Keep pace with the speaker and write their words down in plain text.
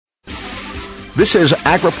This is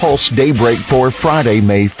AgriPulse Daybreak for Friday,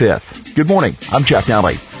 May 5th. Good morning. I'm Jeff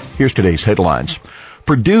Nally. Here's today's headlines.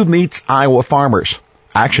 Purdue meets Iowa farmers.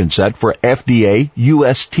 Action set for FDA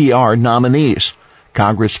USTR nominees.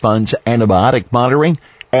 Congress funds antibiotic monitoring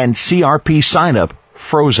and CRP sign-up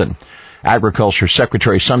frozen. Agriculture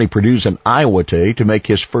Secretary Sonny Perdue's in Iowa today to make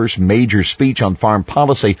his first major speech on farm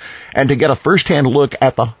policy and to get a first-hand look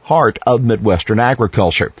at the heart of Midwestern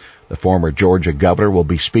agriculture. The former Georgia governor will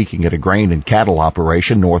be speaking at a grain and cattle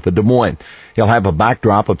operation north of Des Moines. He'll have a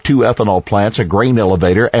backdrop of 2 ethanol plants, a grain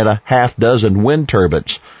elevator, and a half dozen wind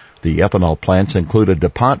turbines. The ethanol plants include a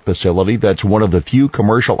DuPont facility that's one of the few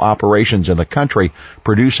commercial operations in the country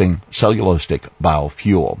producing cellulosic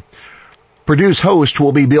biofuel. Purdue's host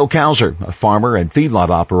will be Bill Kauser, a farmer and feedlot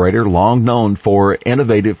operator long known for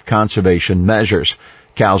innovative conservation measures.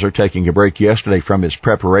 Kauser, taking a break yesterday from his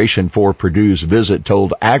preparation for Purdue's visit,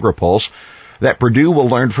 told AgriPulse that Purdue will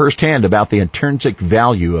learn firsthand about the intrinsic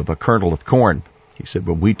value of a kernel of corn. He said,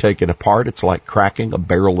 when we take it apart, it's like cracking a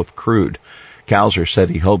barrel of crude. Kauser said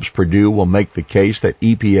he hopes Purdue will make the case that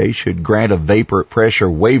EPA should grant a vapor pressure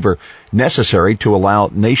waiver necessary to allow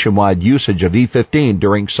nationwide usage of E15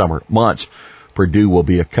 during summer months. Purdue will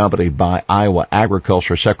be accompanied by Iowa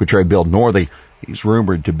Agriculture Secretary Bill Northey. He's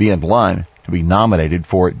rumored to be in line to be nominated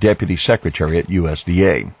for Deputy Secretary at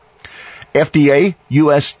USDA. FDA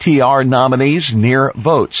USTR nominees near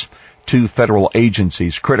votes. 2 federal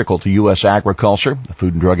agencies critical to U.S. agriculture, the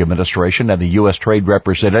Food and Drug Administration and the U.S. Trade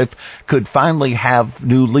Representative, could finally have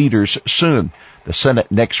new leaders soon. The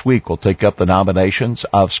Senate next week will take up the nominations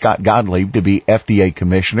of Scott Gottlieb to be FDA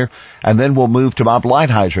Commissioner, and then will move to Bob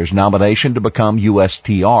Lighthizer nomination to become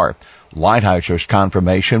USTR. Lighthizer's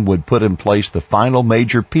confirmation would put in place the final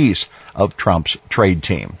major piece of Trump's trade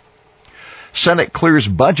team. Senate clears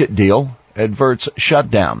budget deal, adverts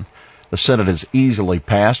shutdown. The Senate has easily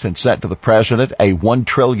passed and sent to the President a $1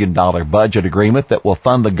 trillion budget agreement that will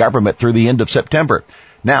fund the government through the end of September.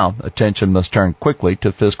 Now, attention must turn quickly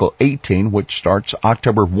to fiscal 18, which starts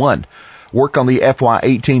October 1. Work on the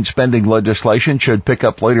FY18 spending legislation should pick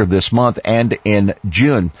up later this month and in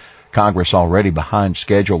June. Congress already behind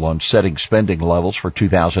schedule on setting spending levels for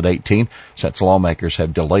 2018 since lawmakers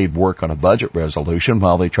have delayed work on a budget resolution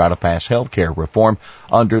while they try to pass health care reform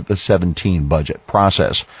under the 17 budget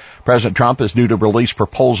process. President Trump is due to release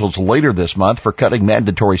proposals later this month for cutting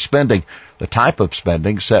mandatory spending, the type of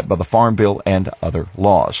spending set by the Farm Bill and other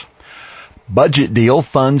laws. Budget deal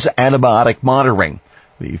funds antibiotic monitoring.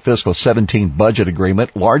 The fiscal 17 budget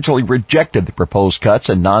agreement largely rejected the proposed cuts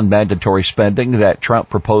in non-mandatory spending that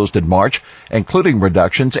Trump proposed in March, including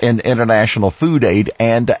reductions in international food aid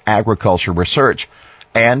and agriculture research.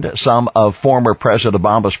 And some of former President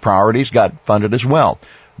Obama's priorities got funded as well.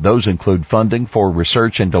 Those include funding for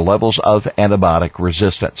research into levels of antibiotic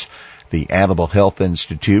resistance. The Animal Health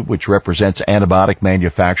Institute, which represents antibiotic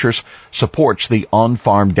manufacturers, supports the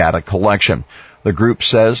on-farm data collection. The group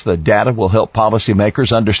says the data will help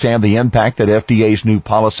policymakers understand the impact that FDA's new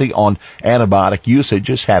policy on antibiotic usage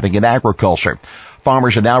is having in agriculture.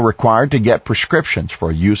 Farmers are now required to get prescriptions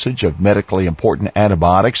for usage of medically important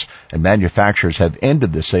antibiotics, and manufacturers have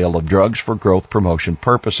ended the sale of drugs for growth promotion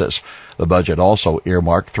purposes. The budget also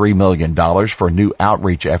earmarked $3 million for new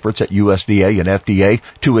outreach efforts at USDA and FDA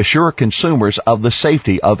to assure consumers of the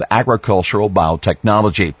safety of agricultural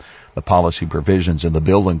biotechnology. The policy provisions in the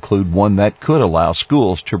bill include one that could allow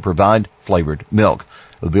schools to provide flavored milk.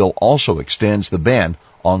 The bill also extends the ban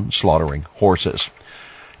on slaughtering horses.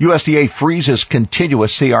 USDA freezes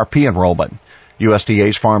continuous CRP enrollment.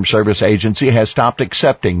 USDA's Farm Service Agency has stopped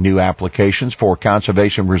accepting new applications for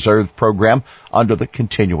Conservation Reserve Program under the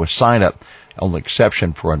continuous sign-up. Only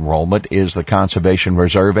exception for enrollment is the Conservation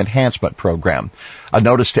Reserve Enhancement Program. A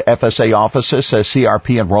notice to FSA offices says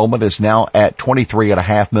CRP enrollment is now at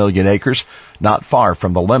 23.5 million acres, not far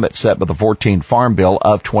from the limit set by the 14 Farm Bill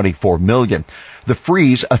of 24 million. The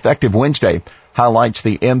freeze, effective Wednesday, highlights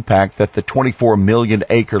the impact that the 24 million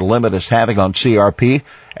acre limit is having on CRP,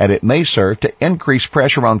 and it may serve to increase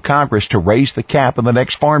pressure on Congress to raise the cap in the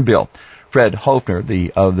next Farm Bill. Fred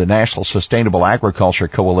Hofner, of the National Sustainable Agriculture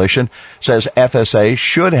Coalition, says FSA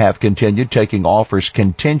should have continued taking offers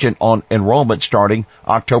contingent on enrollment starting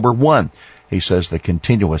October 1. He says the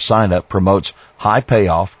continuous sign-up promotes high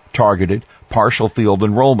payoff, targeted, partial field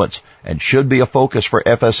enrollments and should be a focus for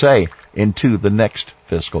FSA into the next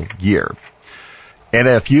fiscal year.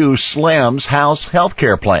 NFU slams House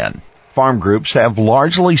healthcare plan. Farm groups have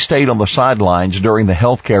largely stayed on the sidelines during the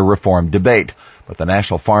healthcare reform debate. But the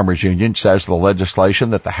National Farmers Union says the legislation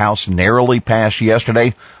that the House narrowly passed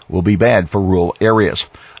yesterday will be bad for rural areas.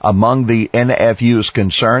 Among the NFU's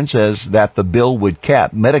concerns is that the bill would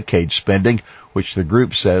cap Medicaid spending which the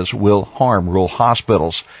group says will harm rural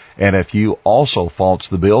hospitals. NFU also faults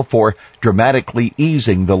the bill for dramatically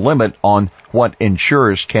easing the limit on what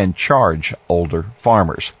insurers can charge older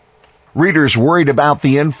farmers. Readers worried about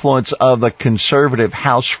the influence of the conservative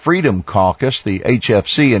House Freedom Caucus, the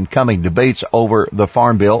HFC, in coming debates over the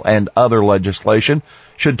Farm Bill and other legislation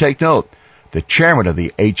should take note. The chairman of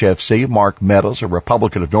the HFC, Mark Meadows, a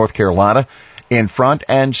Republican of North Carolina, in front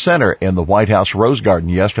and center in the White House Rose Garden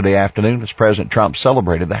yesterday afternoon as President Trump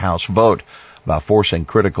celebrated the House vote. By forcing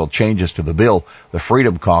critical changes to the bill, the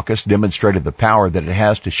Freedom Caucus demonstrated the power that it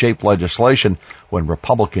has to shape legislation when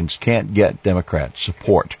Republicans can't get Democrat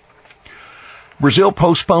support. Brazil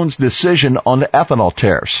postpones decision on ethanol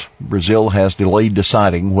tariffs. Brazil has delayed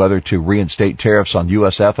deciding whether to reinstate tariffs on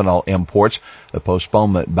U.S. ethanol imports. The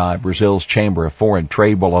postponement by Brazil's Chamber of Foreign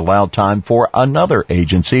Trade will allow time for another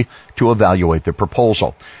agency to evaluate the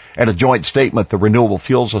proposal. In a joint statement, the Renewable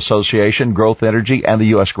Fuels Association, Growth Energy, and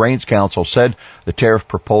the U.S. Grains Council said the tariff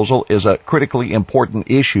proposal is a critically important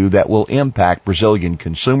issue that will impact Brazilian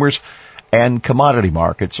consumers and commodity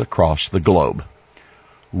markets across the globe.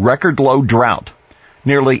 Record low drought.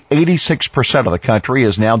 Nearly 86% of the country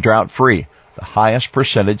is now drought-free, the highest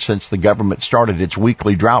percentage since the government started its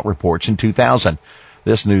weekly drought reports in 2000.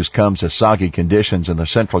 This news comes as soggy conditions in the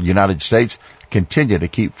central United States continue to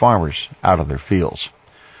keep farmers out of their fields.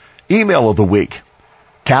 Email of the week.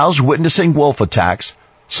 Cows witnessing wolf attacks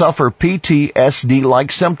suffer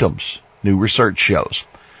PTSD-like symptoms, new research shows.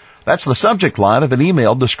 That's the subject line of an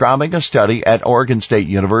email describing a study at Oregon State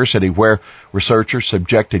University where researchers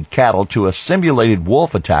subjected cattle to a simulated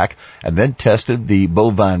wolf attack and then tested the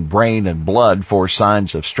bovine brain and blood for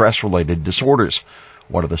signs of stress-related disorders.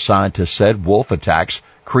 One of the scientists said wolf attacks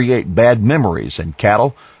create bad memories in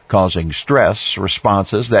cattle, causing stress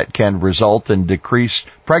responses that can result in decreased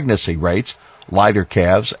pregnancy rates, lighter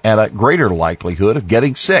calves, and a greater likelihood of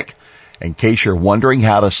getting sick. In case you're wondering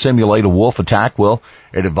how to simulate a wolf attack, well,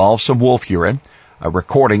 it involves some wolf urine, a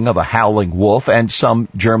recording of a howling wolf, and some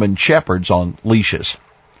German shepherds on leashes.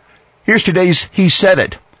 Here's today's He Said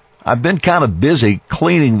It. I've been kind of busy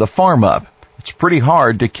cleaning the farm up. It's pretty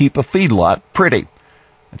hard to keep a feedlot pretty.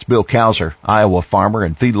 That's Bill Cowser, Iowa farmer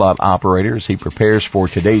and feedlot operator, as he prepares for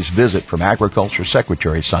today's visit from Agriculture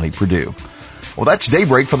Secretary Sonny Perdue. Well, that's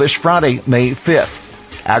Daybreak for this Friday, May 5th.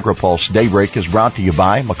 AgriPulse Daybreak is brought to you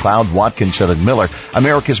by McLeod, Watkinson & Miller,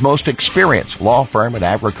 America's most experienced law firm in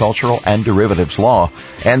agricultural and derivatives law,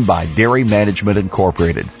 and by Dairy Management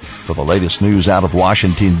Incorporated. For the latest news out of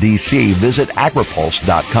Washington, D.C., visit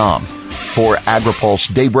agripulse.com. For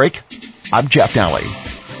AgriPulse Daybreak, I'm Jeff Nally.